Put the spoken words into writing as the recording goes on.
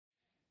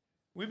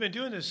We've been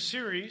doing this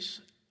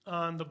series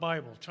on the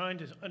Bible, trying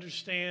to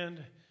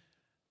understand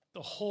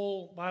the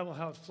whole Bible,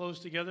 how it flows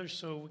together,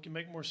 so we can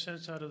make more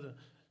sense out of the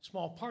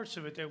small parts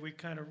of it that we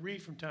kind of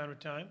read from time to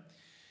time.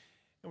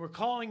 And we're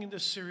calling in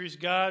this series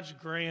God's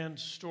Grand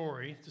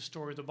Story, the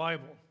story of the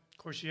Bible. Of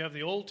course, you have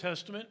the Old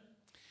Testament,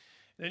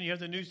 then you have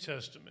the New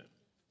Testament.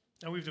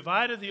 Now, we've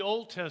divided the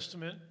Old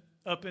Testament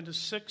up into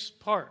 6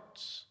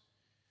 parts.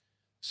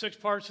 6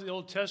 parts of the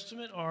Old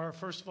Testament are,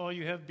 first of all,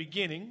 you have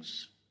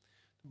beginnings,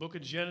 the book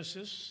of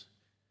Genesis,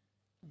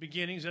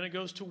 beginnings, then it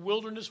goes to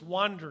wilderness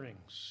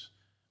wanderings.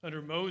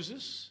 Under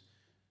Moses,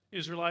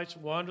 Israelites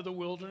wander the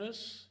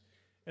wilderness.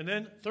 And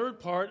then third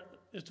part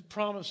is the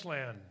promised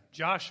land.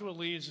 Joshua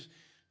leads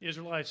the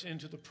Israelites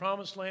into the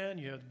promised land.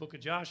 You have the book of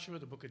Joshua,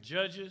 the book of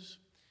Judges.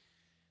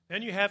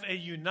 Then you have a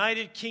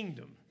united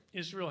kingdom.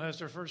 Israel has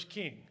their first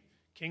king,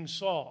 King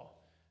Saul.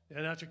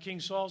 Then after King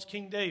Saul's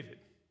King David.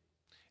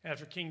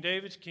 After King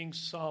David's King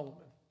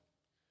Solomon.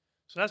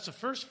 So that's the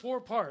first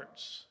 4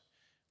 parts.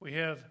 We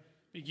have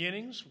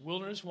beginnings,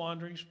 wilderness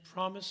wanderings,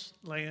 promised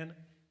land,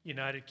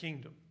 united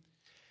kingdom.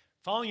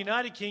 Following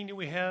united kingdom,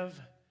 we have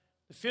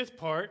the 5th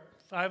part,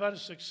 5 out of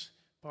 6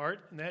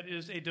 part, and that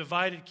is a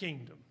divided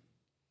kingdom,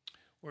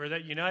 where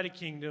that united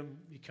kingdom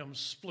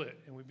becomes split.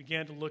 And we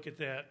began to look at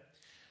that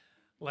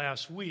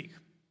last week.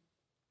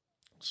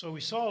 So we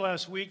saw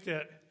last week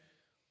that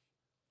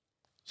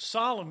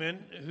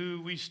Solomon,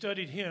 who we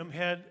studied him,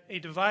 had a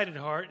divided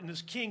heart. And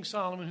this King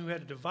Solomon, who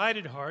had a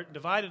divided heart,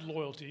 divided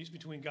loyalties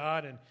between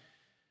God and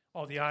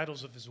all the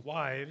idols of his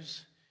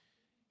wives,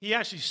 he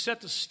actually set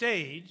the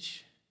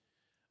stage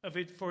of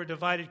it for a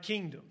divided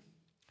kingdom.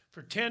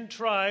 For 10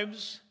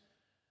 tribes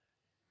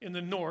in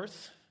the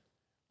north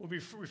will be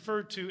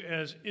referred to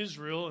as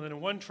Israel, and then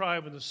 1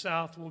 tribe in the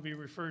south will be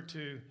referred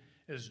to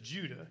as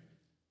Judah.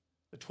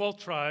 The 12th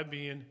tribe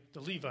being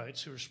the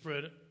Levites, who are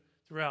spread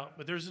throughout.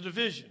 But there's a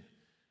division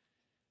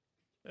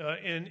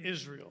in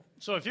Israel.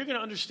 So if you're going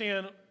to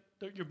understand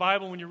your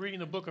Bible when you're reading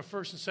the book of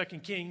 1st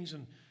and 2nd Kings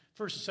and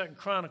 1st and 2nd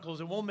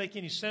Chronicles, it won't make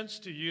any sense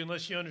to you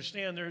unless you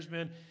understand there's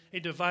been a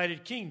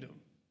divided kingdom.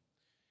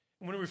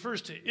 And when it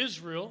refers to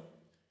Israel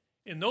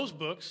in those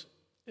books,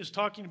 it's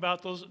talking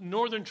about those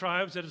northern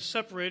tribes that have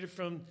separated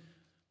from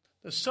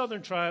the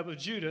southern tribe of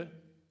Judah,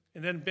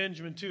 and then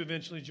Benjamin too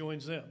eventually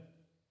joins them.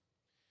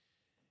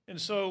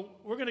 And so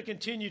we're going to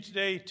continue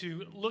today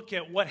to look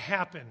at what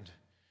happened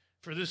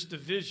for this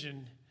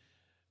division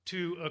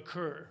to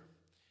occur.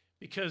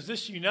 Because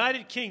this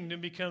united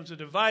kingdom becomes a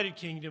divided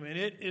kingdom, and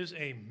it is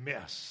a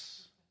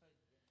mess.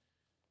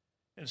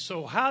 And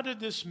so how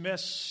did this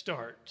mess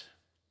start?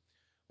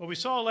 Well, we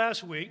saw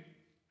last week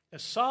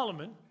that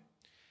Solomon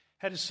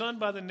had a son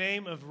by the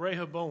name of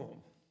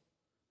Rehoboam.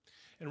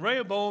 And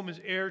Rehoboam is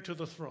heir to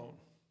the throne.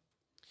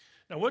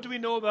 Now, what do we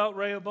know about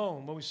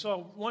Rehoboam? Well, we saw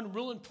one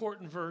real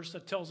important verse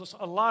that tells us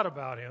a lot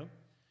about him.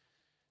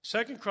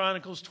 2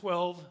 Chronicles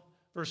 12,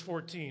 verse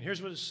 14.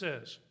 Here's what it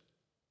says.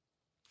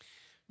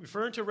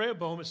 Referring to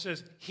Rehoboam, it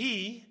says,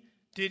 he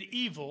did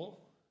evil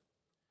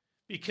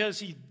because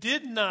he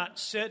did not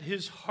set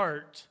his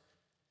heart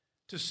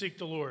to seek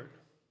the Lord.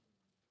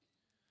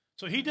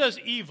 So he does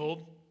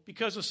evil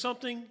because of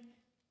something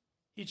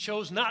he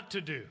chose not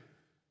to do.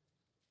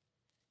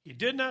 He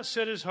did not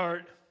set his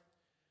heart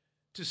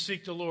to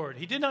seek the Lord.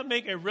 He did not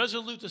make a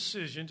resolute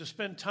decision to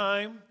spend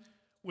time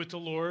with the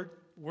Lord,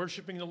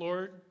 worshiping the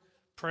Lord,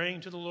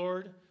 praying to the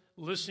Lord,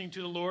 listening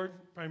to the Lord,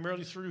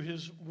 primarily through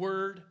his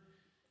word.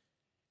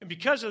 And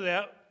because of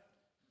that,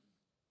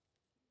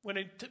 when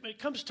it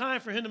comes time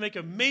for him to make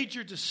a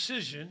major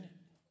decision,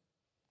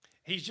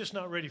 he's just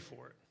not ready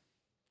for it.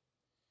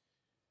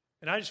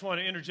 And I just want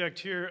to interject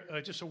here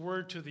just a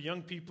word to the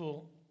young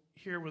people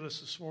here with us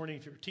this morning.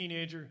 If you're a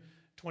teenager,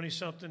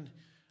 20-something,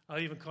 I'll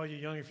even call you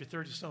young if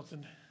you're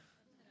 30-something.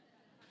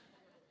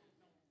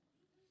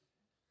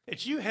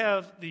 That you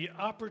have the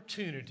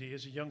opportunity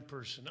as a young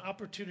person,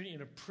 opportunity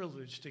and a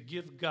privilege to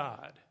give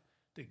God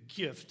the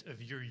gift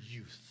of your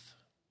youth.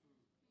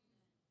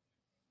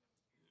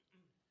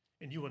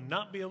 And you will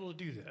not be able to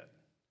do that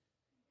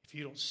if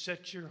you don't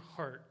set your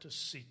heart to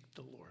seek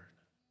the Lord.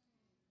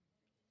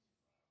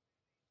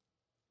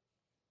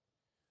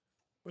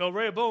 Well,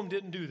 Rehoboam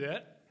didn't do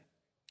that.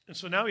 And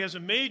so now he has a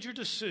major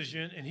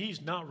decision, and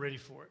he's not ready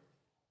for it.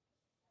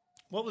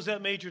 What was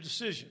that major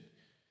decision?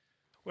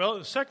 Well,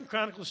 in 2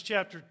 Chronicles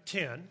chapter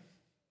 10,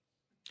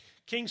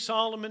 King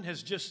Solomon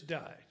has just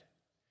died.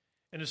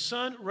 And his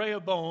son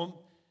Rehoboam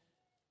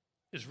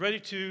is ready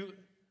to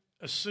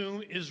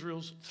assume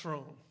Israel's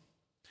throne.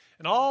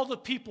 And all the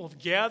people have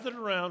gathered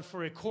around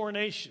for a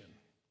coronation.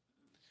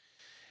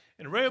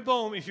 And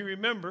Rehoboam, if you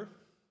remember,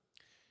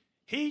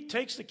 he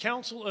takes the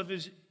counsel of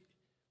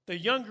the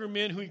younger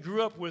men who he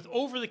grew up with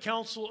over the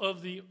counsel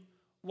of the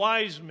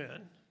wise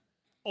men,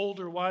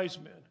 older wise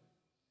men.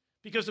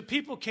 Because the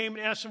people came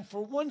and asked him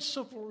for one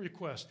simple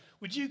request.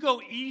 Would you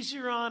go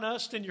easier on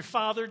us than your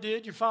father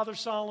did, your father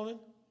Solomon?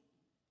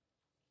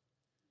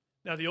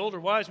 Now the older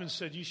wise men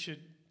said, you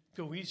should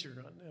go easier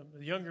on them.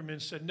 The younger men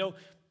said, no,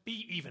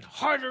 be even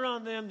harder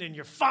on them than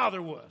your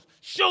father was.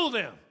 Show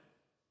them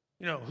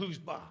Who's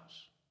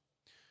boss?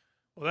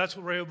 Well, that's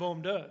what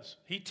Rehoboam does.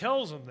 He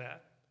tells them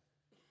that.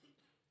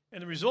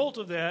 And the result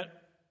of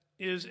that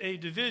is a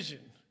division.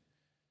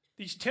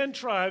 These 10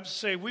 tribes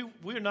say,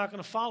 we're not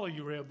going to follow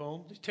you,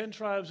 Rehoboam. These 10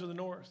 tribes of the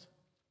north.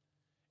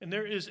 And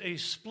there is a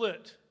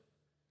split.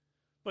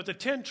 But the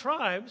 10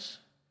 tribes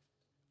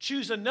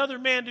choose another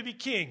man to be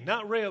king.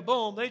 Not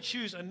Rehoboam. They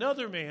choose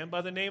another man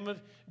by the name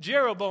of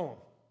Jeroboam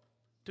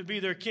to be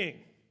their king.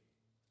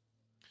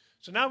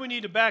 So now we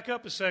need to back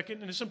up a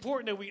second. And it's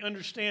important that we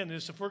understand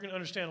this if we're going to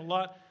understand a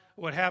lot of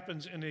what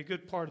happens in a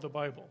good part of the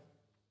Bible.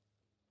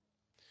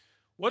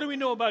 What do we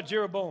know about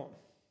Jeroboam?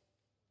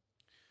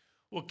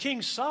 Well,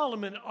 King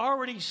Solomon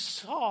already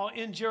saw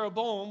in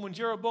Jeroboam, when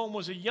Jeroboam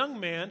was a young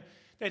man,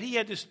 that he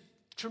had this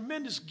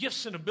tremendous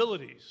gifts and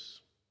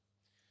abilities.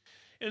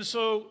 And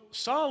so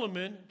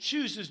Solomon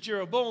chooses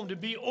Jeroboam to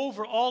be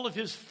over all of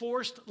his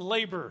forced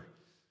labor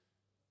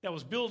that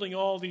was building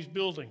all these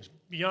buildings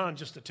beyond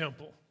just the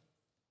temple.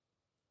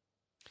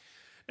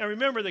 Now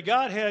remember that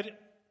God had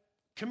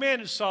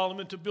commanded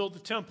Solomon to build the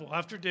temple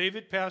after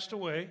David passed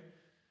away,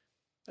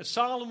 that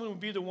Solomon would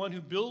be the one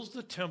who builds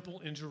the temple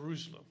in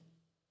Jerusalem.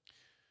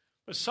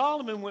 But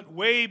Solomon went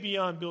way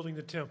beyond building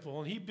the temple,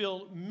 and he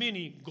built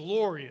many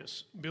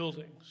glorious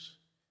buildings.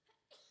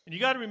 And you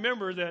got to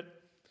remember that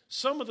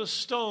some of the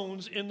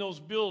stones in those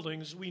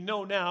buildings we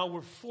know now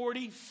were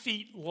 40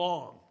 feet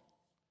long,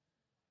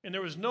 and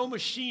there was no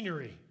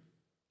machinery.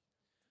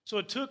 So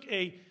it took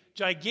a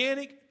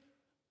gigantic,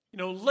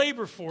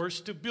 labor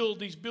force to build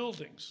these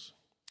buildings,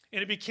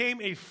 and it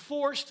became a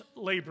forced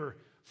labor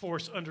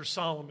force under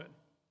Solomon.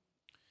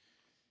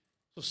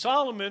 So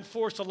Solomon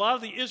forced a lot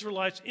of the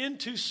Israelites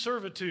into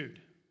servitude,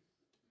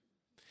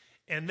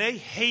 and they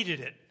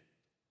hated it.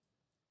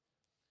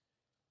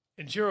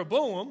 And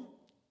Jeroboam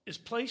is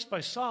placed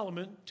by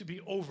Solomon to be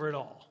over it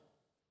all,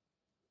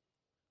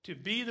 to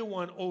be the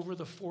one over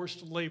the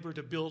forced labor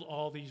to build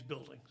all these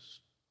buildings,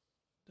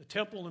 the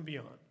temple and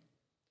beyond.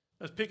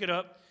 Let's pick it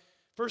up.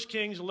 1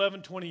 Kings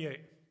 11:28.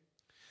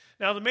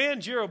 Now the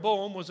man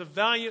Jeroboam was a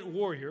valiant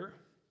warrior,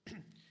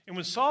 and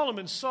when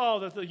Solomon saw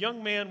that the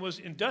young man was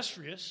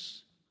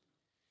industrious,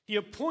 he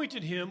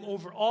appointed him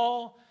over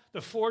all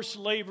the forced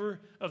labor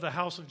of the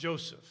house of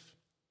Joseph.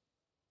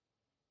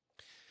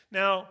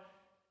 Now,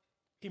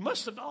 he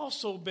must have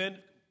also been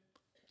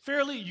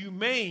fairly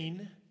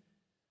humane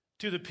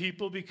to the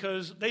people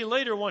because they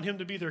later want him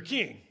to be their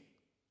king.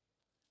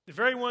 The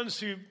very ones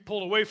who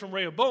pulled away from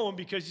Rehoboam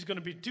because he's going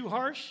to be too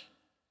harsh,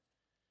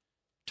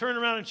 turn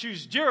around and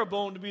choose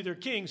Jeroboam to be their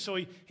king. So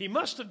he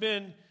must have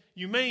been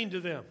humane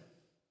to them.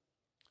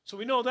 So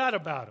we know that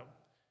about him.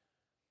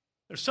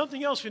 There's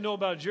something else we know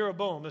about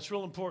Jeroboam that's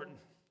real important.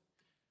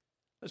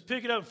 Let's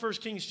pick it up in 1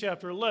 Kings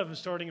chapter 11,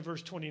 starting in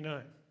verse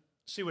 29.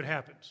 See what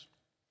happens.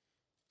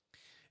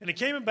 And it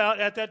came about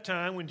at that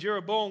time when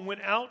Jeroboam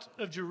went out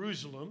of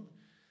Jerusalem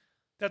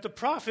that the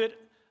prophet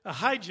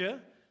Ahijah,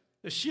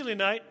 the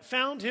Shilonite,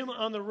 found him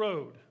on the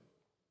road.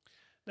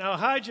 Now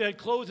Ahijah had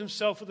clothed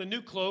himself with a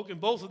new cloak, and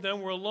both of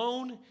them were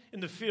alone in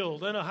the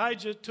field. Then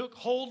Ahijah took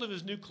hold of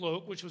his new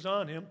cloak, which was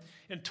on him,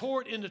 and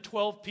tore it into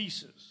 12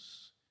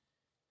 pieces.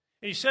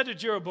 And he said to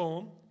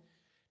Jeroboam,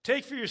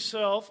 "Take for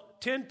yourself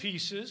 10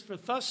 pieces, for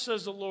thus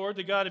says the Lord,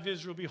 the God of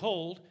Israel,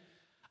 behold,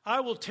 I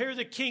will tear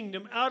the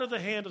kingdom out of the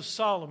hand of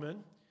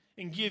Solomon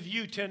and give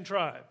you 10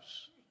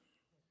 tribes.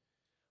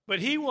 But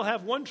he will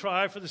have 1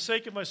 tribe for the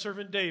sake of my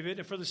servant David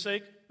and for the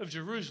sake of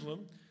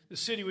Jerusalem, the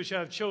city which I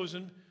have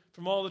chosen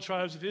from all the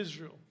tribes of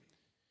Israel.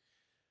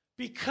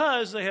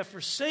 Because they have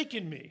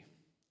forsaken me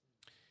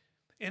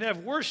and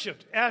have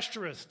worshipped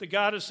Ashtoreth, the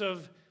goddess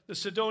of the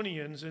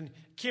Sidonians, and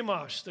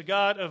Chemosh, the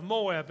god of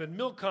Moab, and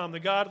Milcom, the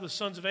god of the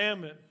sons of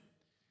Ammon.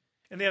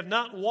 And they have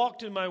not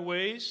walked in my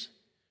ways,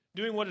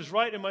 doing what is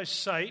right in my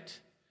sight,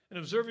 and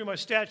observing my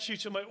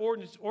statutes and my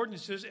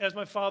ordinances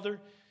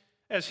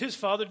as his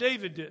father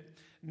David did.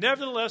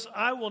 Nevertheless,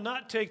 I will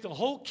not take the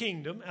whole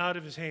kingdom out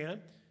of his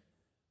hand,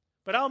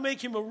 but I'll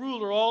make him a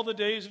ruler all the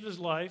days of his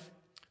life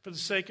for the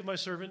sake of my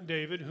servant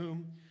David,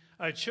 whom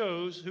I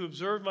chose, who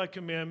observed my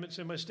commandments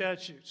and my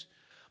statutes.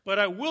 But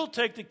I will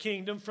take the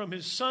kingdom from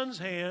his son's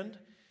hand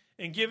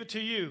and give it to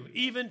you,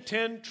 even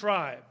 10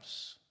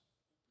 tribes.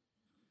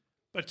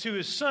 But to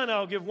his son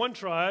I'll give 1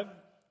 tribe,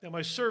 that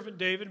my servant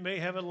David may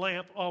have a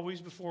lamp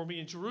always before me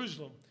in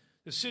Jerusalem,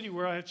 the city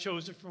where I have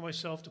chosen for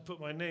myself to put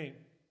my name.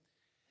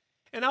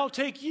 And I'll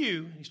take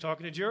you," he's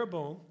talking to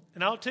Jeroboam,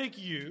 "and I'll take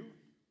you,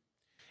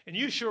 and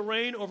you shall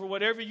reign over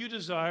whatever you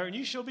desire, and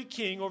you shall be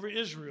king over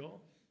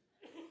Israel.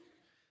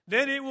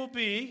 Then it will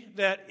be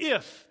that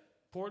if,"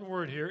 important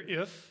word here,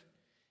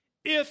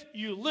 if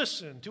you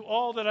listen to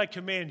all that I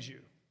command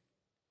you,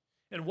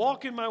 and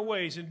walk in my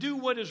ways, and do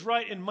what is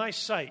right in my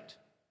sight,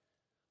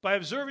 by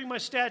observing my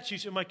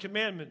statutes and my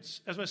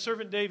commandments, as my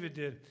servant David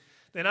did,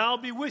 then I'll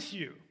be with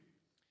you,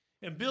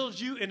 and build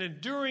you an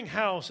enduring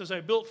house as I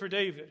built for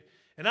David,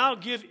 and I'll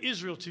give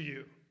Israel to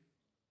you.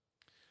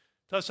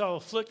 Thus I'll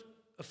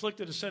afflict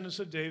the descendants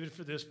of David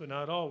for this, but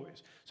not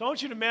always." So I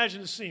want you to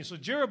imagine the scene. So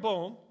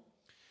Jeroboam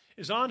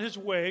is on his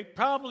way,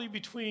 probably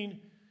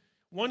between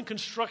one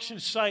construction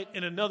site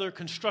and another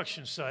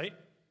construction site.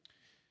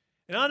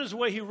 And on his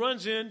way, he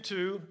runs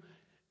into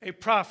a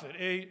prophet,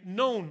 a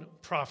known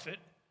prophet,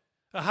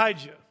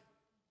 Ahijah.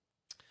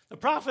 The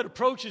prophet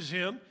approaches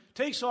him,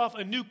 takes off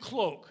a new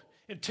cloak,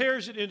 and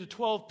tears it into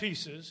 12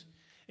 pieces,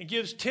 and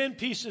gives 10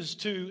 pieces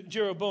to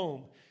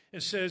Jeroboam,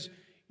 and says,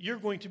 "You're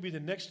going to be the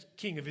next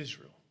king of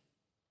Israel."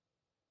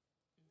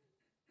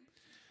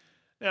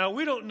 Now,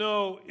 we don't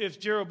know if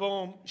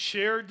Jeroboam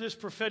shared this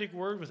prophetic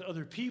word with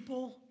other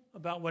people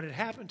about what had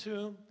happened to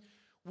him.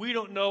 We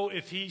don't know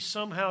if he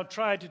somehow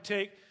tried to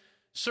take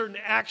certain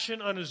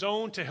action on his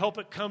own to help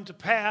it come to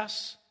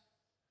pass.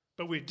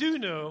 But we do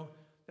know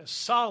that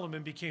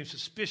Solomon became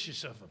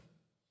suspicious of him.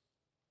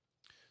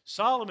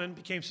 Solomon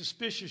became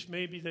suspicious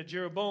maybe that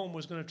Jeroboam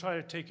was going to try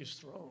to take his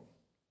throne.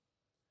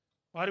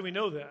 Why do we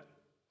know that?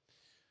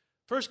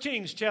 1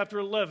 Kings chapter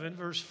 11,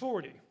 verse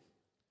 40.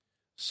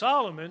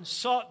 Solomon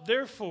sought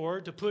therefore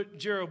to put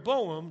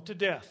Jeroboam to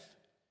death.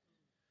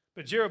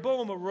 But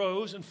Jeroboam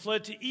arose and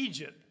fled to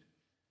Egypt,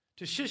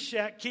 to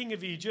Shishak, king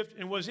of Egypt,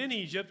 and was in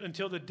Egypt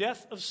until the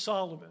death of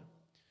Solomon.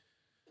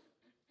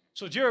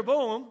 So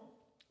Jeroboam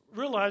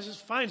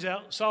finds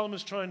out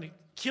Solomon's trying to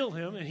kill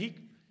him, and he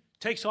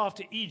takes off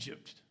to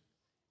Egypt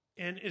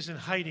and is in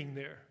hiding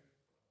there.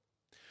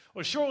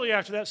 Well, shortly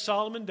after that,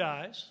 Solomon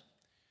dies.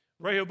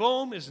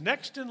 Rehoboam is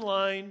next in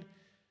line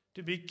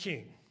to be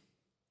king.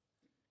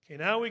 Okay,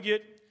 now we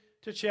get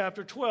to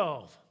chapter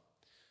 12.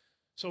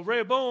 So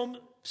Rehoboam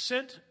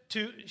sent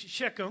to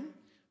Shechem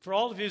for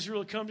all of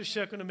Israel to come to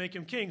Shechem to make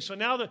him king. So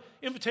now the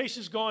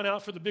invitation has gone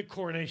out for the big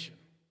coronation.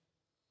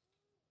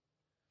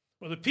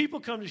 Well, the people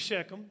come to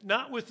Shechem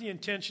not with the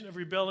intention of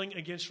rebelling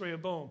against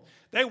Rehoboam.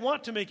 They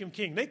want to make him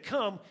king. They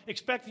come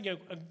expecting a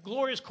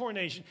glorious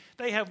coronation.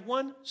 They have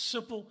one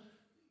simple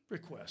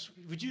request.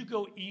 Would you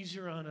go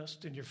easier on us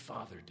than your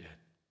father did?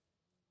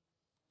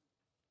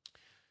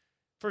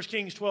 1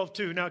 Kings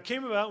 12:2. Now it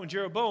came about when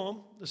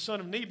Jeroboam, the son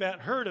of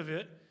Nebat, heard of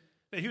it,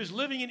 that he was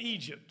living in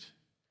Egypt.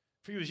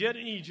 For he was yet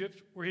in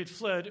Egypt, where he had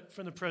fled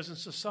from the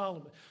presence of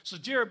Solomon. So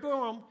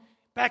Jeroboam,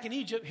 back in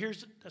Egypt,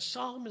 hears that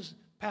Solomon has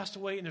passed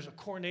away, and there's a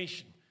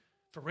coronation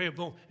for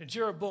Rehoboam. And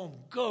Jeroboam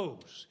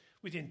goes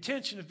with the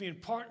intention of being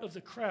part of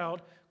the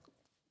crowd,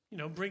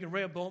 bringing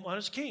Rehoboam on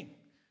as king.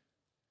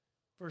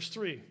 Verse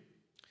 3.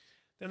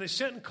 Then they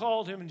sent and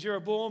called him, and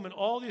Jeroboam and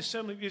all the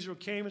assembly of Israel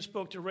came and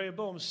spoke to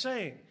Rehoboam,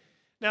 saying,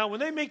 now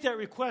when they make that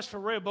request for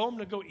Rehoboam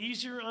to go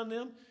easier on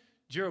them,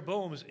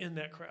 Jeroboam is in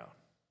that crowd.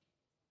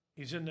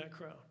 He's in that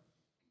crowd.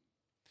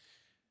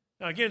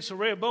 Now again, so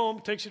Rehoboam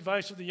takes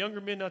advice of the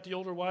younger men, not the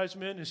older wise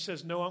men, and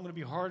says, no, I'm going to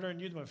be harder on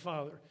you than my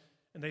father.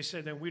 And they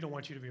said, then we don't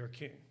want you to be our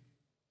king.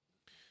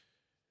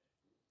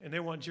 And they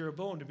want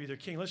Jeroboam to be their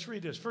king. Let's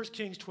read this. 1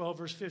 Kings 12,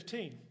 verse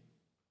 15.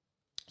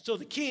 So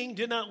the king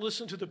did not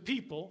listen to the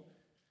people,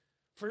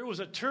 for it was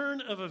a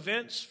turn of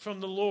events from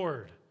the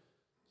Lord.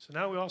 So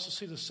now we also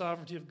see the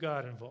sovereignty of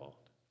God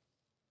involved.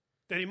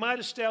 That he might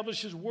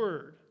establish his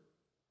word,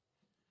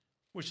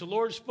 which the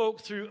Lord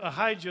spoke through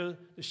Ahijah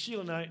the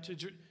Shilonite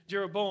to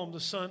Jeroboam the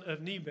son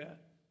of Nebat.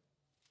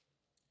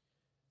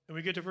 And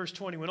we get to verse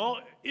 20. When all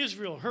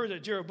Israel heard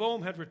that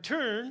Jeroboam had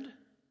returned,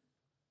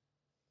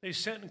 they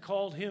sent and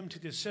called him to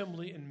the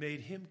assembly and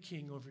made him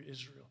king over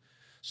Israel.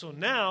 So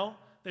now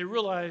they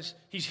realize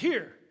he's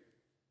here.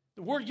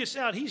 The word gets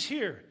out, he's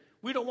here.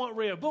 We don't want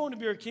Rehoboam to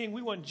be our king.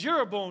 We want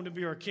Jeroboam to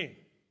be our king.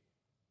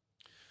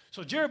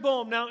 So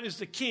Jeroboam now is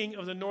the king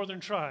of the northern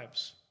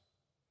tribes,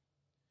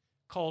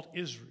 called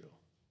Israel.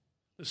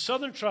 The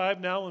southern tribe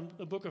now in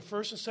the book of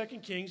 1st and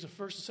 2nd Kings, the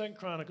 1st and 2nd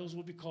Chronicles,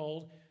 will be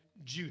called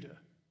Judah.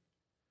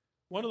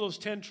 One of those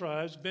 10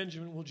 tribes,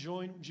 Benjamin, will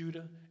join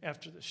Judah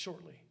after this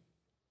shortly.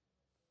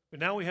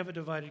 But now we have a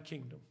divided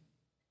kingdom.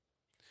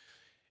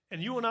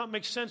 And you will not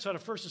make sense out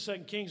of 1st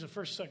and 2nd Kings and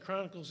 1st and 2nd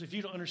Chronicles if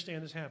you don't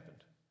understand this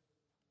happened.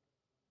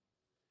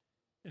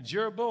 And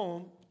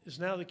Jeroboam is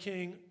now the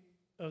king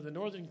of the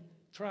northern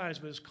tribes,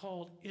 but it's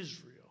called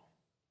Israel.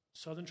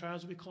 Southern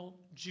tribes will be called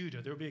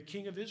Judah. There will be a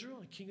king of Israel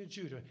and a king of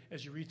Judah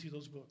as you read through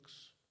those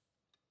books.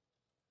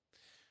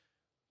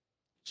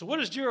 So what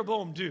does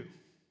Jeroboam do?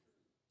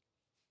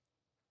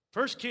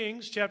 1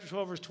 Kings chapter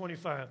 12, verse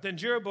 25. Then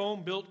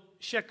Jeroboam built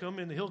Shechem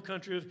in the hill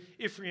country of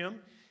Ephraim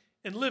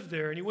and lived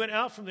there. And he went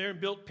out from there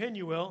and built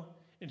Penuel.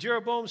 And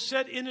Jeroboam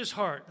said in his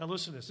heart, now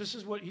listen to this. This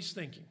is what he's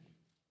thinking.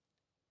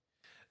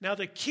 Now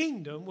the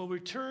kingdom will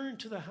return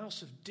to the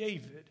house of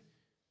David.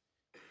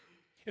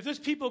 If this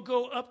people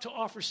go up to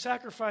offer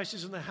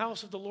sacrifices in the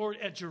house of the Lord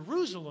at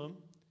Jerusalem,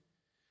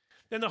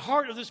 then the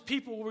heart of this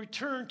people will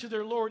return to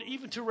their Lord,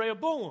 even to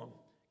Rehoboam,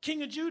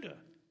 king of Judah.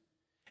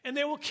 And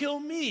they will kill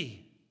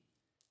me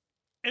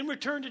and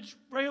return to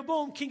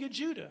Rehoboam, king of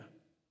Judah.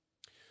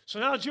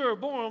 So now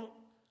Jeroboam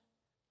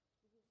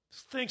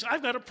thinks,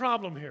 I've got a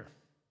problem here.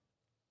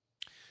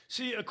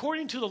 See,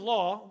 according to the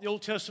law, the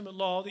Old Testament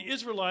law, the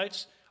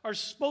Israelites are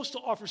supposed to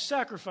offer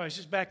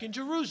sacrifices back in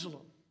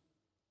Jerusalem.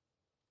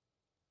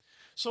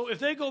 So if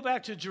they go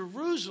back to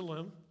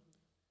Jerusalem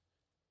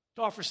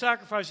to offer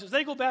sacrifices,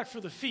 they go back for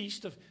the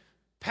feast of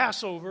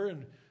Passover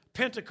and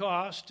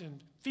Pentecost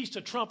and Feast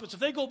of Trumpets, if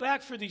they go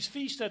back for these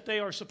feasts that they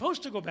are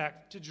supposed to go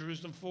back to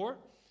Jerusalem for,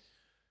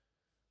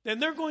 then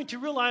they're going to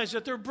realize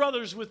that they're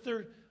brothers with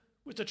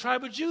the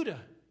tribe of Judah.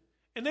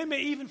 And they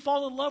may even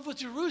fall in love with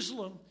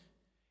Jerusalem.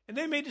 And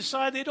they may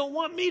decide they don't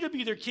want me to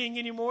be their king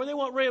anymore. They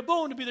want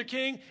Rehoboam to be their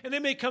king, and they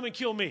may come and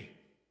kill me.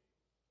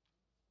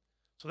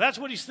 So that's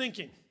what he's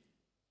thinking.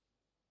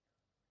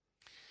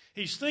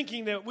 He's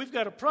thinking that we've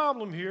got a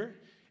problem here.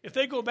 If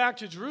they go back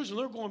to Jerusalem,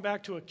 they're going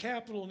back to a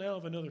capital now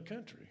of another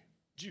country,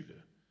 Judah,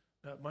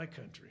 not my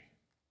country,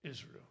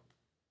 Israel.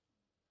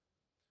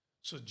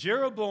 So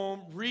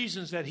Jeroboam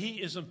reasons that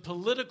he is in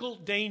political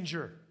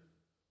danger.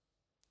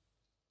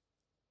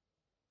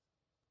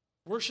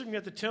 Worshiping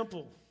at the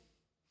temple,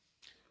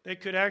 they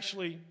could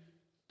actually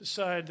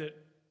decide that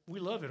we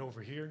love it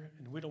over here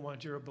and we don't want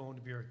Jeroboam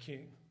to be our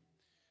king.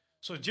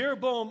 So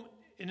Jeroboam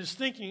in his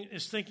thinking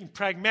is thinking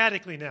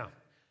pragmatically now.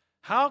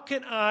 How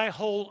can I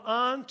hold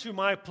on to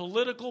my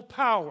political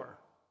power?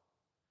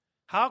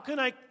 How can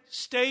I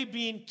stay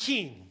being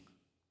king?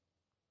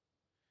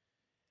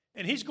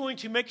 And he's going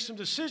to make some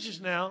decisions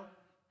now,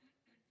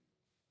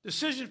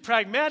 decisions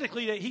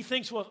pragmatically that he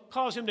thinks will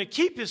cause him to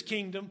keep his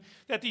kingdom,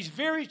 that these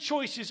very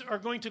choices are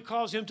going to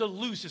cause him to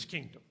lose his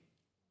kingdom.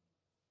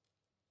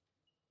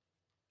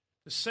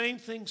 The same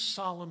thing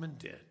Solomon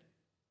did.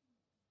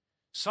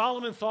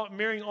 Solomon thought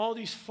marrying all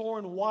these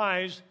foreign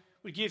wives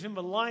would give him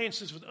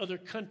alliances with other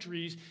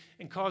countries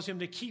and cause him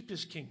to keep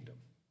his kingdom.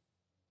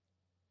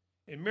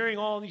 In marrying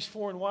all these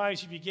foreign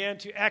wives, he began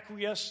to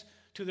acquiesce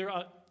to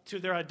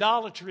their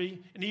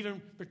idolatry and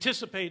even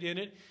participate in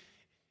it.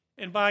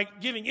 And by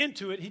giving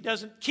into it, he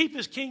doesn't keep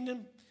his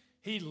kingdom,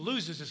 he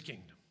loses his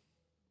kingdom.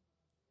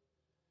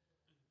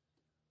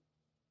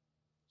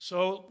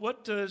 So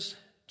what does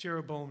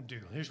Jeroboam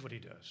do? Here's what he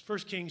does. 1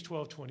 Kings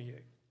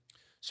 12:28.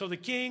 So the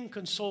king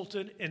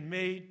consulted and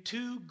made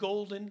 2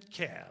 golden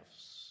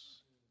calves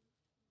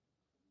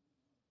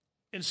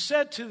and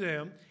said to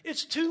them,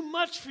 it's too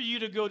much for you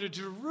to go to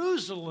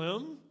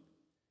Jerusalem.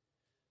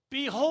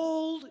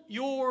 Behold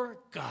your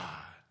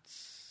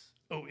gods,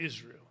 O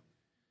Israel,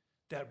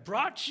 that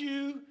brought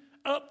you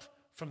up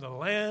from the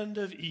land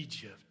of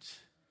Egypt.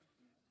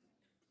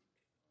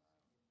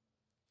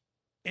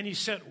 And he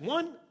sent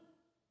one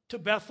to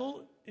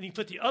Bethel, and he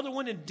put the other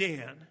one in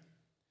Dan.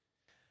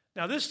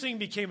 Now this thing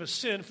became a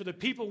sin, for the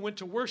people went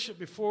to worship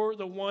before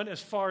the one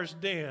as far as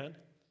Dan.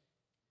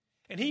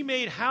 And he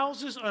made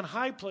houses on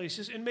high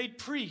places and made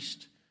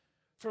priests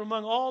from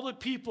among all the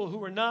people who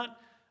were not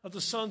of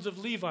the sons of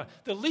Levi.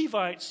 The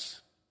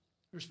Levites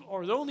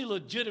are the only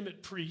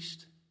legitimate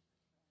priest.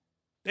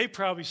 They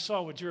probably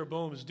saw what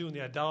Jeroboam was doing,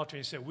 the idolatry,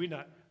 and said,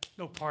 we're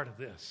no part of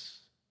this.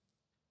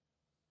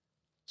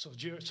 So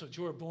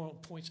Jeroboam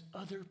appoints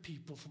other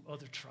people from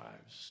other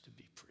tribes to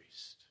be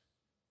priests.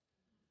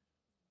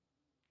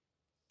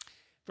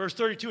 Verse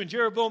 32, and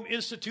Jeroboam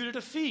instituted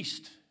a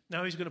feast.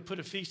 Now he's going to put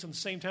a feast on the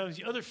same time as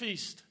the other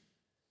feast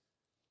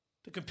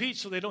to compete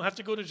so they don't have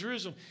to go to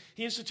Jerusalem.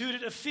 He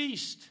instituted a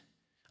feast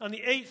on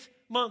the 8th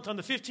month, on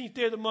the 15th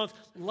day of the month,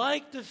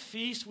 like the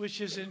feast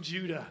which is in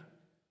Judah.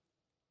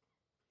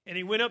 And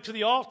he went up to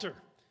the altar.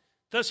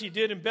 Thus he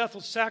did in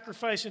Bethel,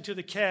 sacrificing to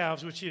the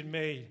calves which he had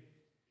made.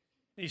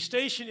 And he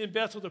stationed in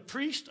Bethel the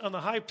priest on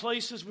the high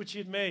places which he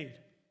had made.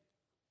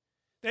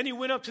 Then he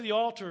went up to the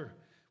altar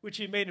which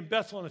he had made in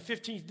Bethel on the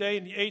 15th day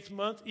in the 8th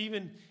month,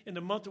 even in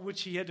the month of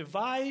which he had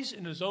devised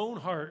in his own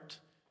heart.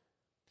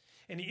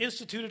 And he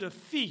instituted a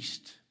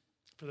feast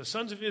for the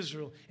sons of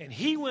Israel, and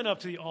he went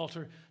up to the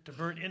altar to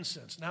burn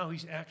incense. Now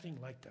he's acting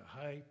like the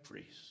high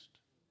priest.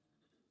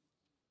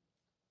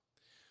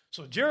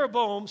 So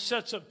Jeroboam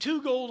sets up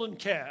 2 golden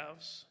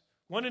calves,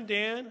 one in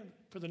Dan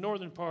for the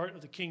northern part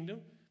of the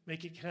kingdom,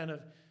 make it kind of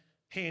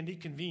handy,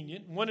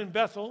 convenient, one in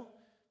Bethel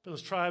for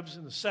those tribes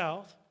in the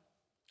south.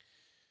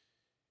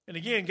 And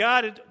again,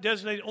 God had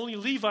designated only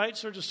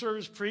Levites are to serve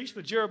as priests,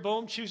 but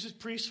Jeroboam chooses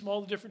priests from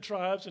all the different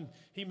tribes, and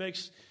he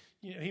makes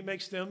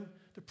them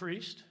the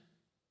priest.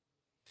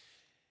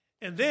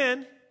 And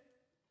then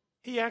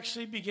he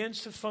actually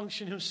begins to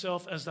function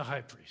himself as the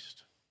high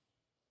priest.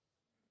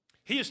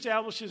 He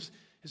establishes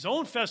his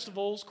own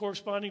festivals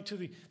corresponding to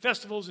the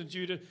festivals in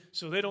Judah,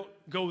 so they don't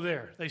go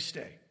there, they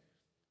stay.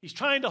 He's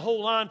trying to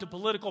hold on to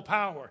political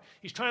power.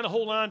 He's trying to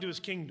hold on to his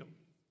kingdom.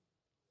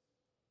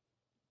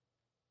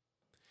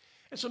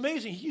 It's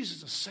amazing, he uses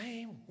the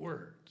same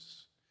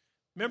words.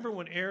 Remember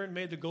when Aaron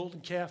made the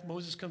golden calf,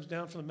 Moses comes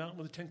down from the mountain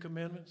with the 10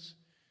 Commandments?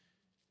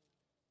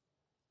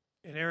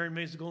 And Aaron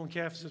makes the golden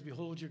calf and says,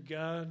 behold your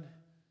God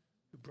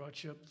who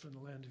brought you up from the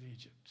land of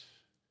Egypt.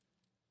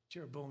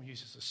 Jeroboam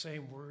uses the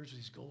same words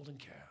with these golden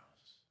calves.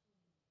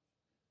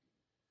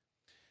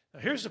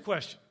 Now here's the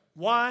question.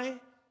 Why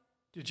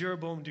did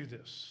Jeroboam do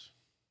this?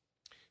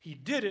 He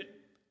did it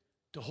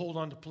to hold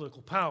on to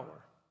political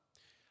power.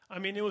 I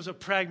mean, it was a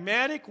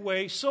pragmatic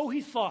way, so he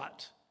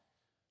thought,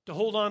 to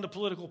hold on to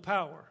political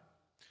power.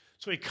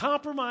 So he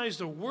compromised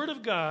the Word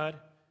of God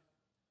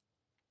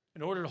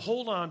in order to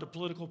hold on to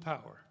political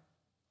power.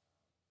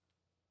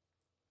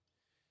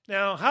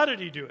 Now, how did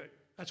he do it?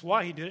 That's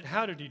why he did it.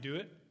 How did he do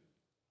it?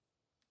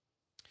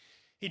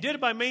 He did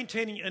it by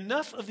maintaining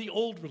enough of the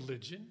old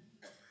religion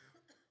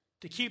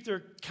to keep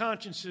their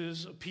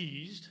consciences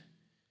appeased.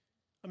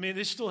 I mean,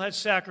 they still had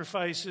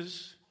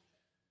sacrifices.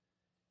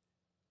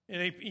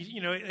 And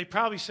they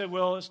probably said,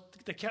 well,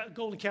 the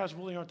golden calves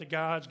really aren't the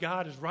gods.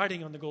 God is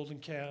riding on the golden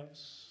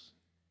calves.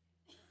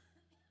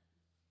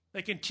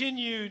 They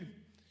continued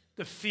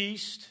the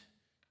feast.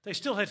 They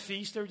still had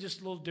feasts. They were just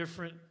a little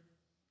different.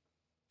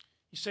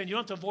 He's saying you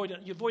don't have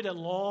to avoid that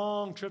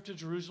long trip to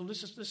Jerusalem.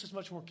 This is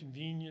much more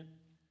convenient.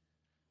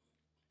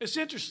 It's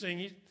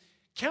interesting.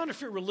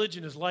 Counterfeit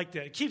religion is like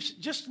that. It keeps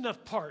just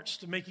enough parts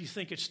to make you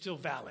think it's still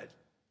valid.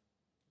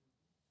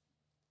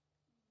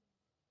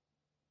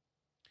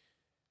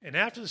 And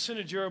after the sin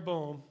of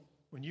Jeroboam,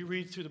 when you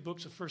read through the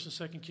books of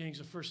 1st and 2nd Kings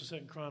and 1st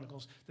and 2nd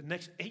Chronicles, the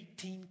next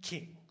 18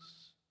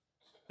 kings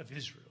of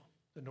Israel,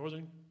 the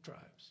northern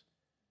tribes,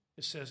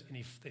 it says,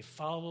 and they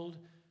followed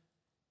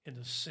in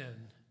the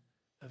sin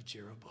of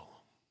Jeroboam.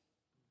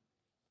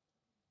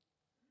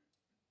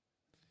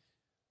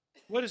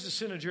 What is the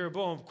sin of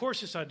Jeroboam? Of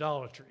course, it's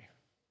idolatry.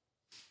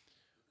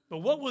 But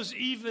what was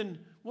even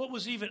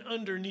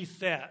underneath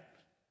that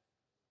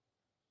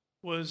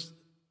was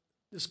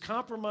this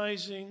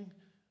compromising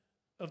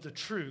of the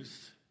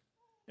truth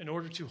in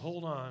order to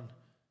hold on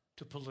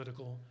to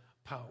political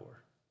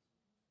power.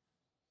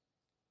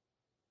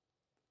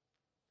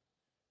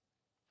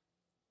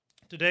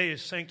 Today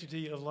is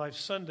Sanctity of Life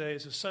Sunday.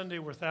 It's a Sunday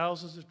where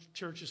thousands of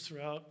churches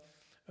throughout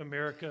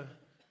America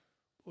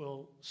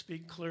will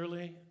speak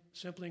clearly,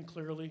 simply and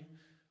clearly,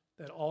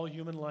 that all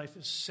human life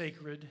is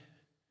sacred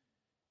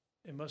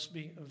and must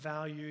be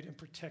valued and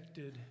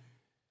protected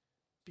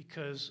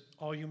because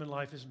all human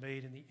life is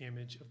made in the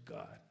image of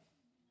God.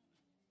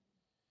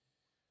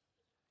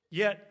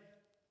 Yet,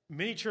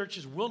 many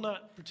churches will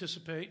not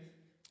participate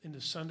in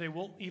this Sunday,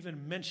 won't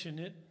even mention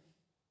it,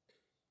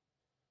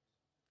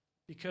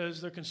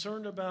 because they're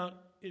concerned about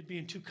it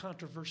being too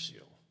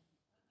controversial.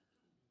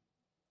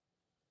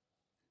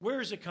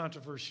 Where is it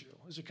controversial?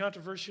 Is it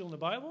controversial in the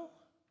Bible?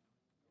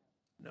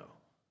 No.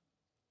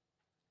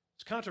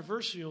 It's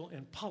controversial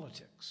in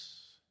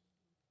politics.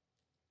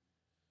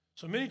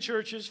 So many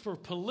churches, for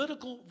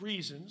political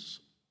reasons,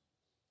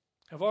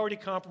 have already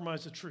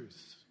compromised the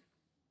truth.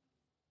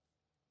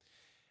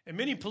 And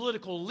many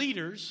political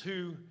leaders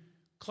who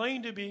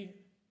claim to be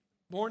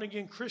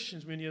born-again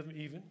Christians, many of them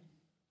even,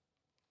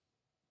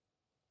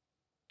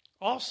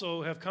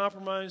 also have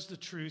compromised the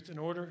truth in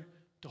order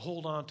to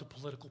hold on to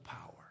political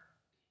power.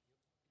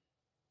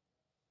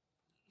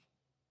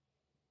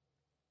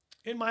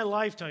 In my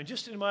lifetime,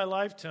 just in my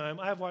lifetime,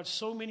 I've watched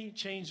so many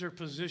change their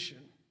position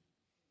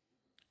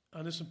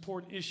on this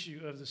important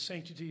issue of the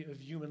sanctity of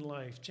human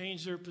life,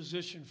 change their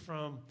position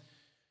from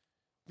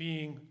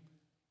being,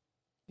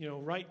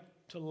 right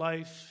to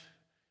life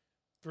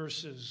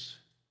versus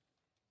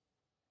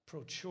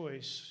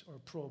pro-choice or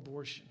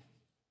pro-abortion.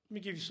 Let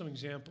me give you some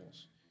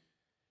examples.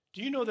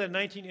 Do you know that in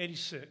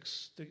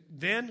 1986, the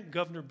then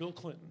Governor Bill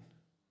Clinton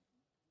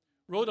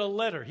wrote a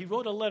letter. He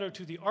wrote a letter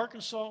to the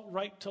Arkansas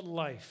Right to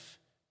Life.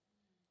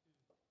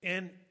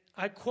 And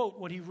I quote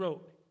what he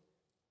wrote.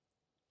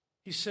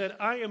 He said,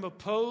 "I am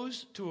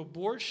opposed to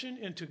abortion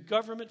and to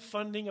government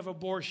funding of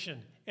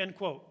abortion," end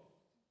quote.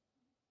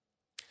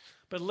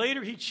 But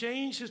later he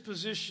changed his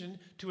position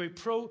to a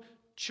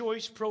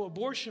pro-choice,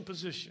 pro-abortion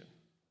position.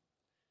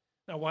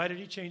 Now, why did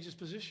he change his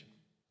position?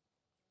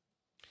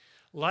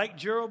 Like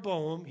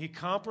Jeroboam, he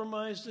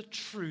compromised the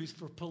truth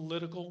for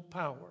political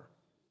power.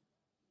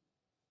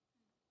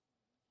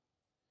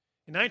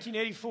 In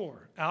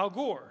 1984, Al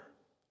Gore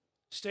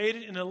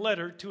stated in a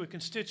letter to a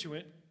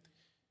constituent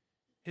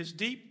his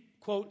deep,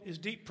 quote, his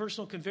deep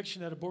personal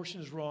conviction that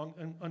abortion is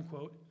wrong,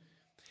 unquote.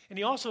 And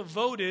he also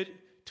voted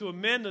to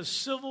amend the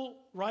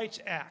Civil Rights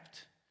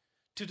Act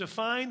to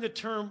define the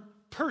term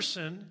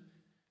person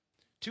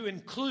to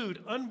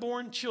include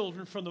unborn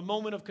children from the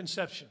moment of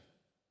conception.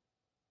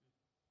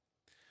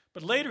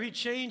 But later he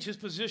changed his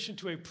position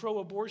to a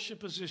pro-abortion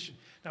position.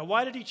 Now,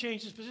 why did he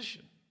change his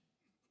position?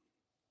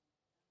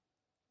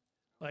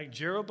 Like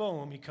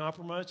Jeroboam, he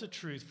compromised the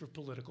truth for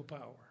political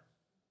power.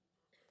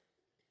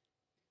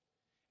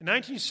 In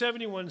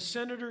 1971,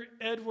 Senator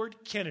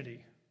Edward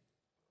Kennedy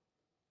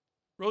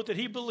wrote that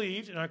he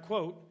believed, and I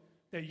quote,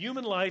 that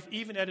human life,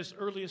 even at its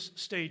earliest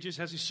stages,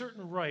 has a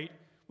certain right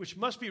which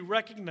must be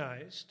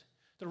recognized,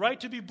 the right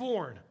to be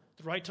born,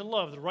 the right to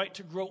love, the right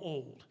to grow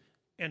old,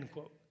 end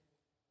quote.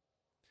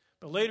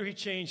 But later he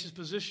changed his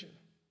position.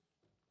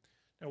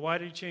 Now, why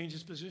did he change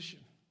his position?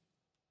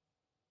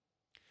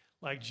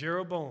 Like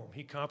Jeroboam,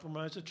 he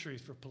compromised the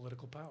truth for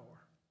political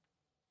power.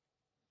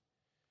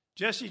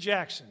 Jesse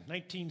Jackson,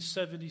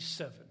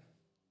 1977.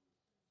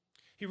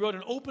 He wrote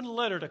an open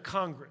letter to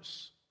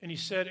Congress, and he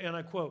said, and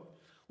I quote,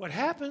 "What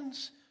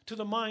happens to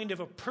the mind of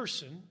a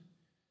person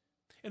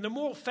and the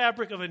moral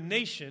fabric of a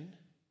nation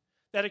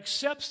that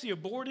accepts the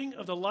aborting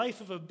of the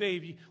life of a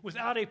baby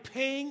without a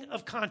pang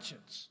of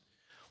conscience?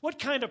 What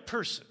kind of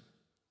person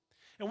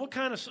and what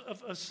kind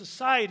of a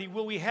society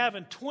will we have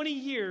in 20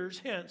 years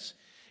hence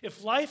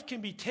if life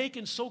can be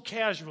taken so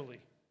casually?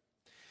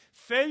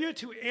 Failure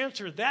to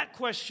answer that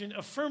question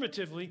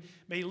affirmatively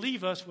may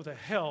leave us with a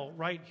hell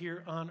right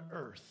here on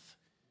earth.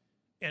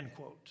 End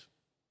quote.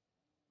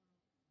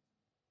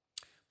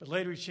 But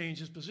later he changed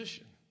his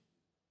position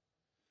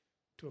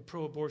to a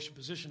pro-abortion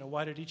position. And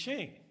why did he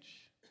change?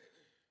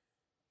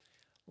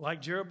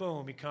 Like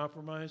Jeroboam, he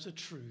compromised the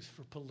truth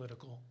for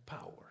political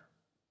power.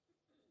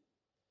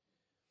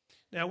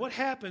 Now, what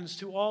happens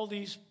to all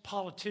these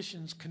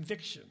politicians'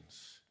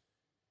 convictions?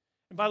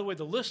 And by the way,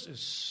 the list is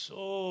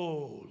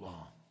so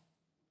long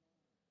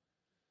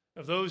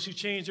of those who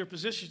change their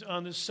positions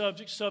on this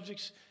subject,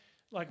 subjects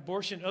like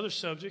abortion and other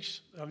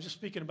subjects. I'm just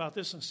speaking about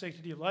this on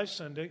Sanctity of Life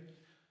Sunday.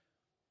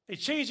 They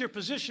change their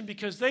position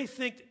because they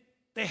think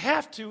they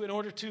have to in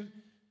order to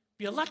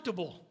be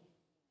electable.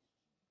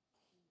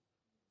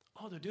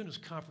 All they're doing is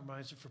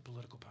compromising for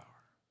political power,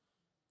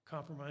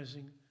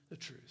 compromising the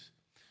truth.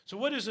 So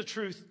what is the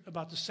truth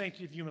about the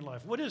sanctity of human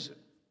life? What is it?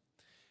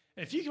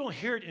 And if you don't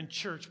hear it in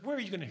church, where are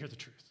you going to hear the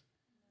truth?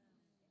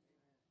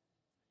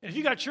 And if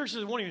you got churches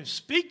that won't even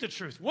speak the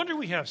truth, wonder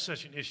we have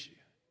such an issue.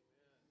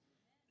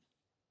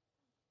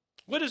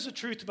 What is the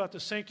truth about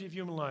the sanctity of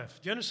human life?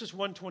 Genesis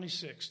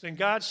 1:26. Then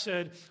God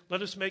said,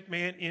 let us make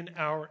man in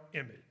our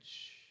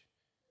image,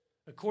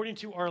 according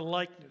to our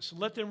likeness,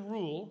 and let them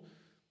rule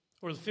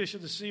over the fish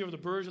of the sea, over the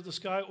birds of the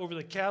sky, over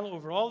the cattle,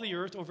 over all the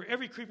earth, over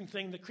every creeping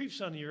thing that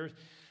creeps on the earth.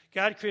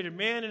 God created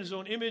man in his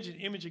own image. In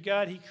the image of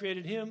God, he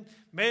created him.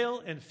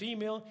 Male and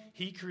female,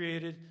 he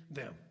created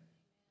them.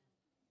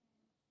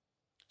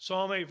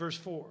 Psalm 8, verse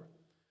 4.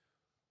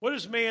 What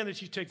is man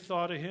that you take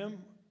thought of him,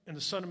 and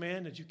the son of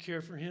man that you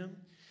care for him?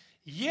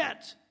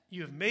 Yet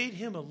you have made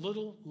him a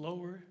little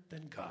lower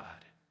than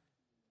God,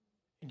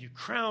 and you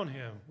crown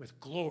him with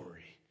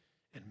glory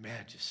and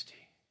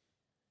majesty.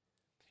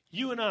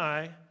 You and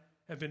I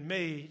have been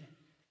made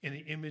in the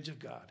image of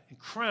God and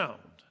crowned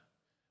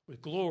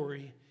with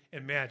glory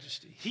and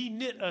majesty. He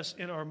knit us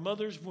in our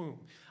mother's womb.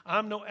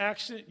 I'm no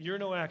accident, you're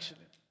no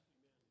accident.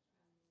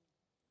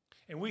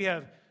 And we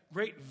have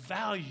great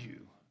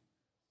value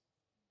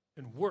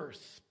and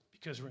worth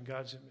because we're in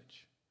God's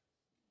image.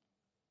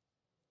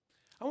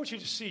 I want you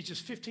to see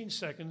just 15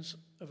 seconds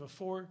of a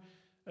 4D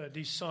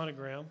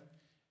sonogram,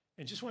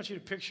 and just want you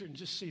to picture and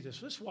just see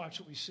this. Let's watch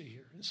what we see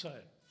here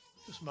inside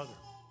this mother.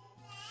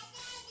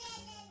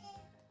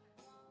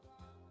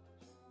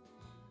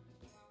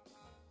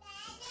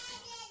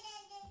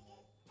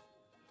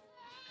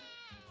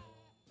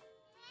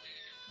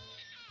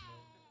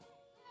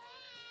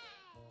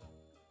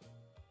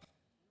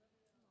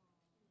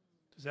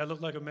 Does that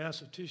look like a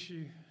mass of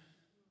tissue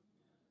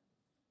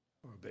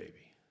or a baby?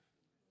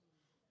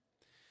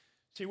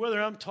 See,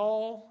 whether I'm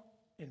tall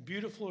and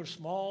beautiful or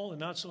small and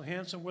not so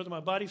handsome, whether my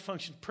body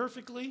functions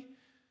perfectly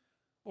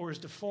or is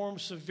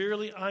deformed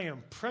severely, I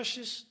am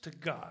precious to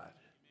God.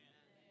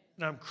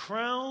 And I'm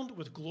crowned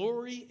with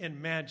glory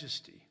and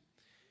majesty.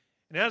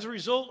 And as a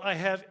result, I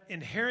have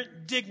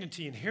inherent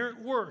dignity,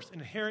 inherent worth,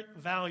 inherent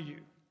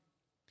value.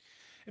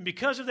 And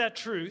because of that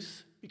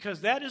truth,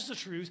 because that is the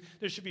truth,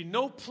 there should be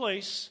no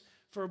place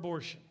for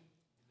abortion.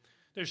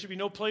 There should be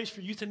no place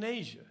for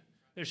euthanasia.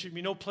 There should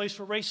be no place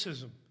for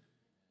racism.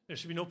 There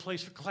should be no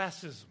place for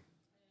classism.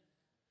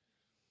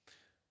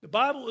 The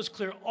Bible is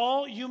clear.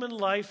 All human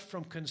life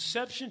from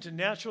conception to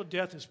natural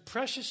death is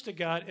precious to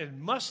God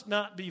and must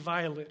not be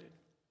violated.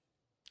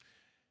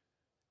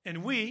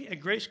 And we at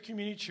Grace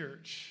Community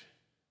Church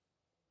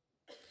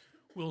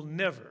will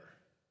never,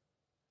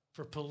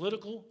 for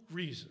political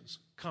reasons,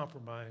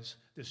 compromise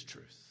this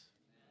truth.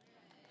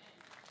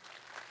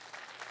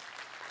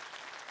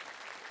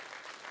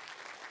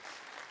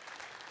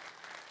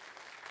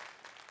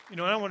 You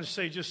know, I want to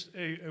say just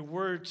a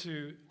word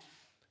to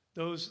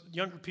those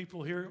younger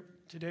people here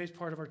today as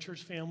part of our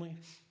church family.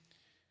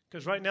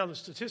 Because right now the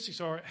statistics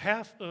are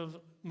half of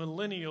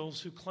millennials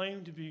who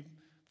claim to be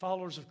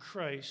followers of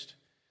Christ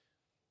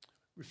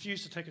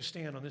refuse to take a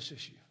stand on this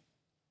issue.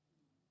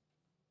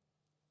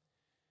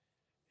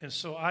 And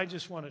so I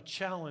just want to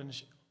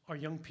challenge our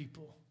young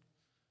people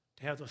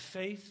to have the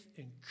faith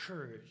and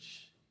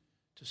courage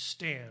to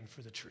stand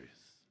for the truth.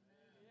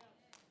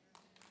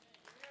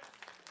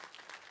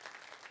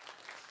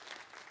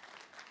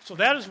 So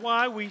that is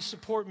why we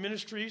support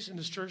ministries in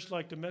this church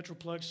like the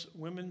Metroplex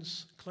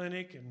Women's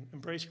Clinic and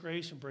Embrace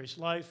Grace, Embrace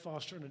Life,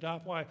 Foster and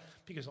Adopt. Why?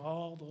 Because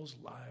all those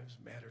lives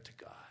matter to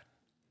God.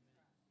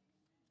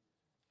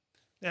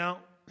 Now,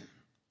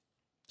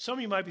 some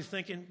of you might be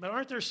thinking, but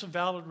aren't there some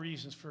valid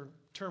reasons for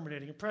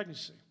terminating a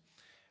pregnancy?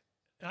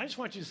 And I just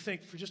want you to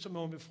think for just a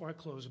moment before I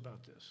close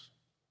about this.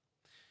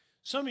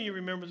 Some of you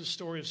remember the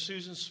story of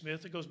Susan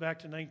Smith. It goes back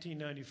to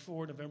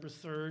 1994, November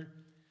 3rd.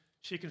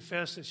 She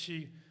confessed that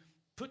she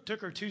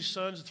took her two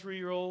sons, a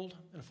 3-year-old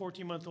and a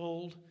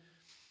 14-month-old,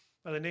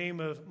 by the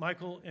name of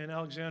Michael and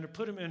Alexander,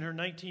 put them in her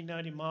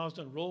 1990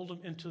 Mazda and rolled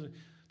them into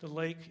the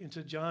lake,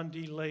 into John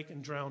D. Lake,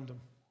 and drowned them.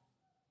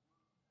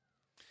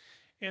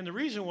 And the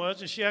reason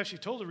was, and she actually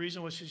told the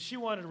reason, was she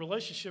wanted a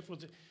relationship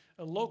with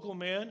a local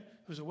man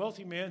who's a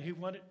wealthy man who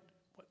wanted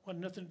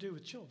nothing to do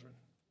with children.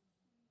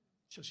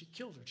 So she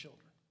killed her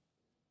children.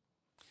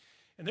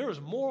 And there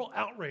was moral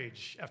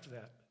outrage after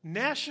that.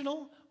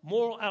 National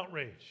moral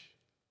outrage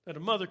that a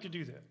mother could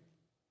do that.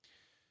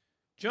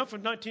 Jump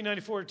from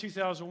 1994 to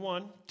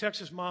 2001,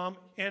 Texas mom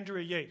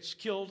Andrea Yates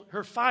killed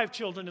her 5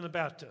 children in the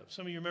bathtub.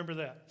 Some of you remember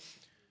that.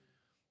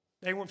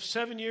 They went from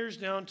 7 years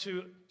down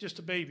to just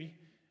a baby.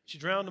 She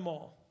drowned them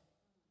all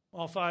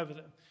 5 of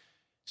them.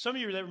 Some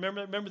of you that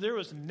remember there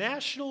was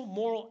national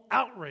moral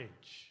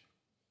outrage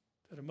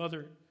that a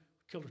mother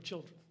killed her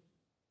children.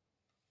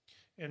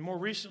 And more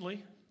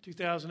recently,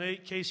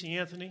 2008, Casey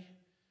Anthony,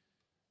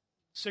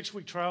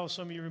 6-week trial,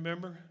 some of you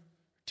remember.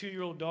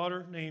 2-year-old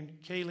daughter named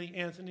Kaylee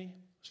Anthony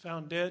was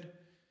found dead.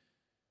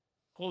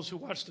 Those who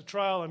watched the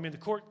trial, the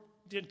court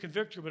didn't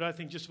convict her, but I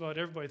think just about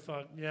everybody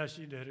thought, yeah,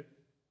 she did it.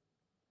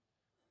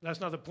 That's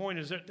not the point.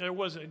 Is that there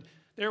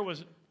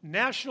was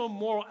national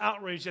moral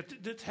outrage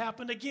that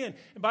happened again.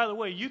 And by the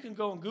way, you can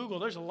go and Google.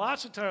 There's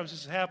lots of times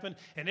this has happened,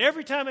 and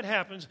every time it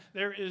happens,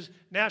 there is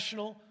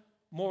national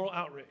moral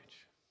outrage.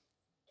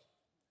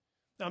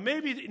 Now,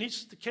 maybe in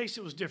each case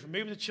it was different.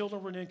 Maybe the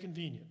children were an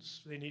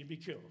inconvenience. They need to be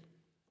killed.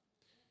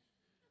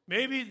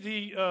 Maybe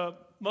the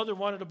mother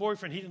wanted a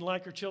boyfriend. He didn't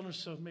like her children,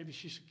 so maybe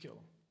she should kill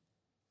him.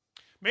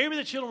 Maybe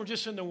the children were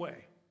just in the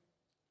way.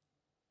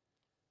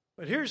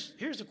 But here's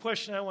the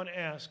question I want to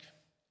ask.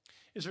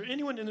 Is there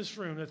anyone in this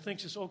room that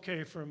thinks it's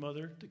okay for a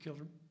mother to kill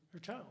her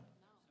child?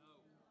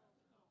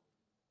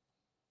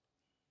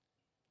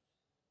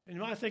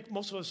 And I think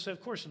most of us say,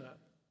 of course not.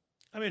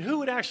 Who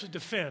would actually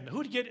defend? Who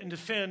would get and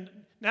defend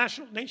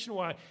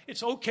nationwide?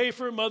 It's okay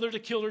for a mother to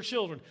kill her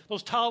children.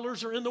 Those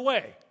toddlers are in the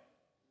way.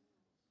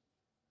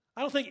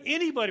 I don't think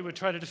anybody would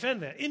try to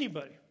defend that.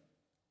 Anybody.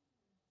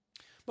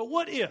 But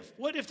what if?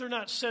 What if they're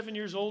not 7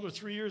 years old or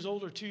 3 years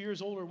old or 2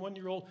 years old or 1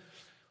 year old?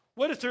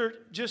 What if they're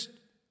just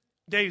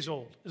days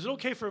old? Is it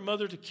okay for a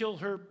mother to kill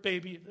her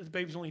baby if the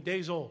baby's only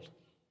days old?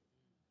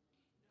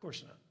 Of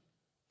course not.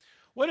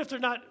 What if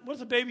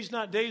the baby's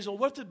not days old?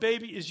 What if the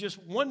baby is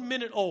just 1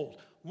 minute old?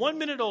 1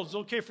 minute old, is it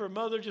okay for a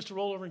mother just to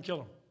roll over and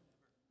kill him?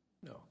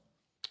 No.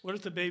 What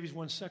if the baby's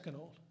 1 second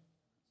old?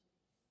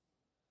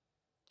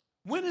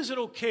 When is it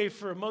okay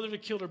for a mother to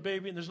kill her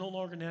baby and there's no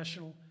longer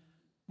national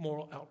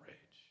moral outrage?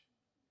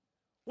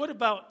 What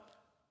about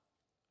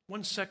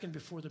 1 second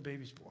before the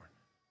baby's born?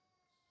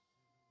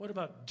 What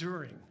about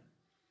during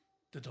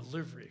the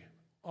delivery,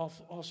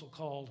 also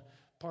called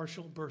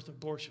partial birth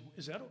abortion?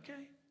 Is that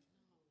okay?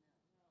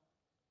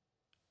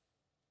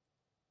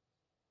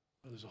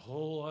 Well, there's a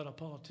whole lot of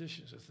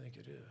politicians that think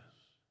it is.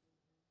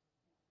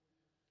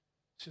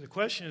 See, the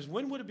question is,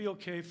 when would it be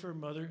okay for a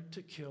mother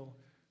to kill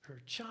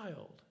her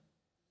child?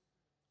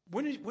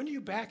 When do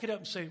you back it up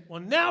and say, well,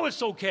 now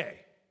it's okay?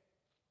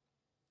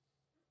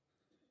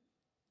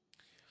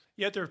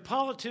 Yet there are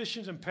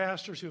politicians and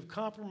pastors who have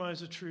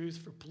compromised the truth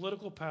for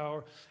political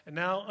power, and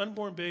now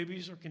unborn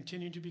babies are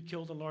continuing to be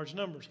killed in large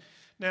numbers.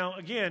 Now,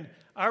 again,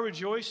 I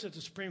rejoice that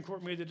the Supreme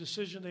Court made the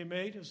decision they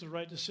made. It was the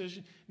right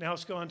decision. Now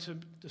it's gone to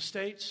the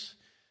states.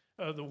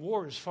 The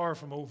war is far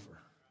from over.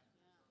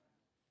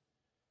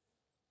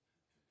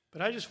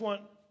 But I just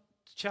want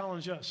to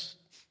challenge us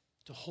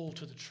to hold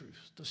to the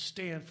truth, to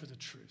stand for the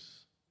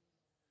truth.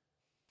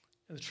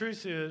 And the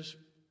truth is,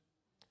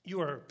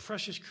 you are a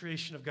precious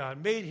creation of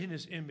God, made in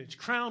His image,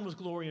 crowned with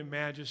glory and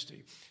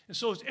majesty. And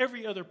so is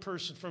every other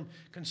person, from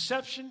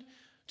conception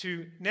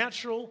to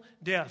natural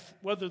death,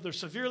 whether they're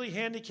severely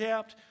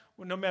handicapped,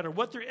 or no matter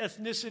what their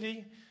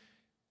ethnicity.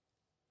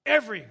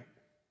 Every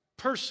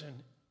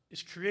person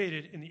is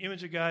created in the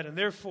image of God, and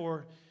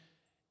therefore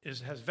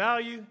has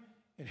value,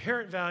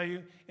 inherent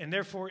value, and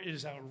therefore it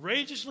is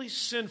outrageously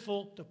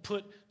sinful to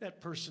put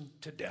that person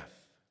to death.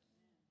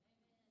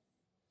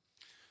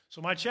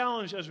 So my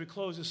challenge as we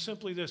close is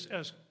simply this.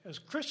 As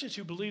Christians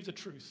who believe the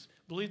truth,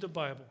 believe the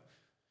Bible,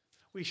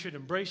 we should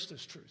embrace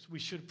this truth. We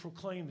should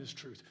proclaim this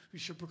truth. We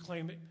should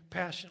proclaim it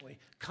passionately,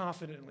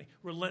 confidently,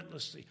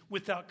 relentlessly,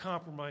 without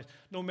compromise,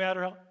 no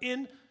matter how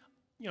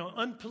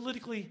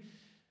unpolitically,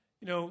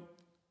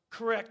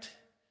 correct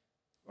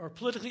or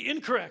politically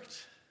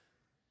incorrect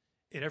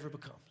it ever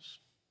becomes.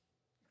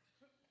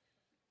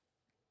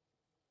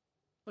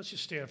 Let's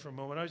just stand for a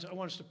moment. I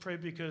want us to pray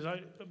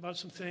about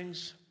some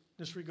things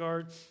in this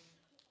regard.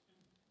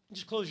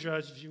 Just close your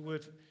eyes if you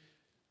would.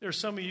 There are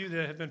some of you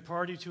that have been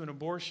party to an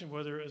abortion,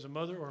 whether as a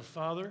mother or a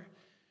father,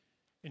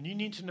 and you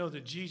need to know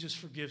that Jesus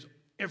forgives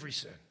every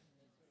sin.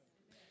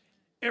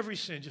 Every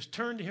sin. Just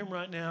turn to Him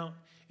right now.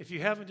 If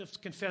you haven't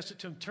just confessed it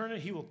to Him, turn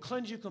it. He will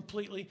cleanse you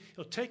completely.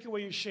 He'll take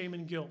away your shame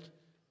and guilt.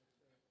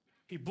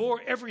 He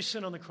bore every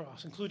sin on the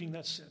cross, including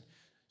that sin.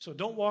 So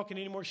don't walk in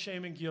any more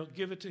shame and guilt.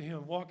 Give it to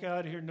Him. Walk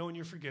out of here knowing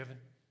you're forgiven.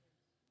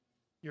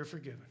 You're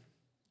forgiven.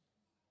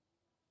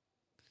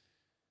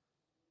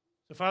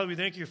 So, Father, we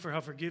thank You for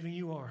how forgiving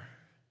You are.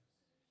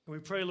 And we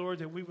pray, Lord,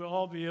 that we will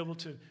all be able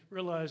to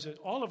realize that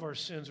all of our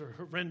sins are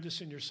horrendous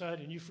in Your sight,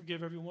 and You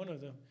forgive every one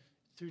of them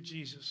through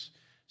Jesus.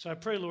 So I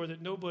pray, Lord,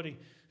 that nobody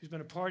who's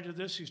been a part of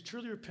this, who's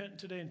truly repentant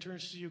today and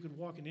turns to You, could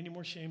walk in any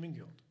more shame and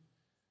guilt.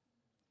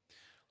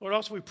 Lord,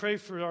 also we pray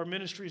for our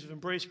ministries of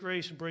Embrace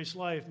Grace, Embrace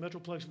Life,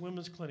 Metroplex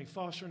Women's Clinic,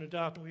 Foster and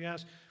Adopt. And we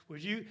ask,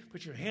 would you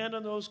put your hand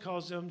on those,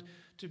 cause them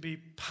to be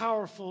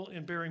powerful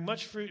in bearing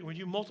much fruit, and would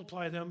you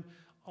multiply them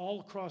all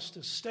across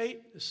this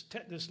state,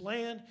 this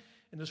land,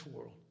 and this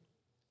world.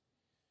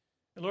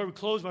 And Lord, we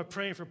close by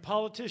praying for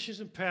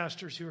politicians and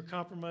pastors who are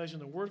compromising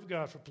the Word of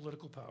God for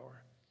political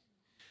power.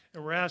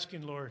 And we're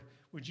asking, Lord,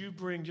 would you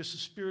bring just the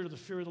spirit of the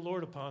fear of the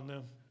Lord upon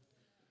them?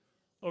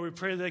 Lord, we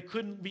pray they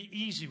couldn't be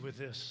easy with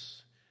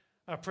this.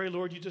 I pray,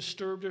 Lord, you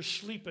disturb their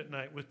sleep at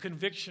night with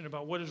conviction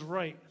about what is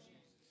right.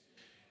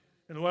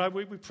 And Lord,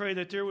 we pray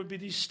that there would be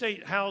these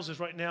state houses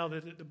right now,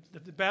 that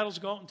the battle's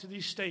gone into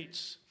these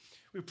states.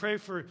 We pray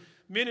for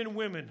men and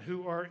women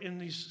who are in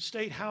these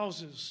state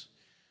houses,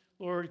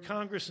 Lord,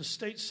 Congress and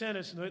state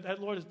senates, and that,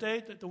 Lord,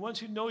 that the ones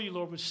who know you,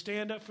 Lord, would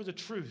stand up for the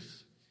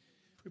truth.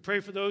 We pray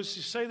for those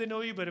who say they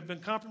know you but have been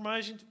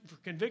compromising for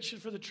conviction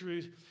for the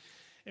truth.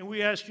 And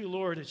we ask you,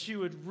 Lord, that you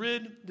would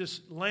rid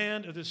this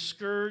land of this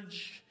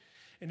scourge,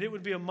 and it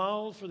would be a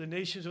model for the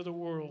nations of the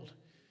world.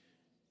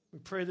 We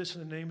pray this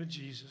in the name of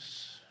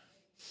Jesus.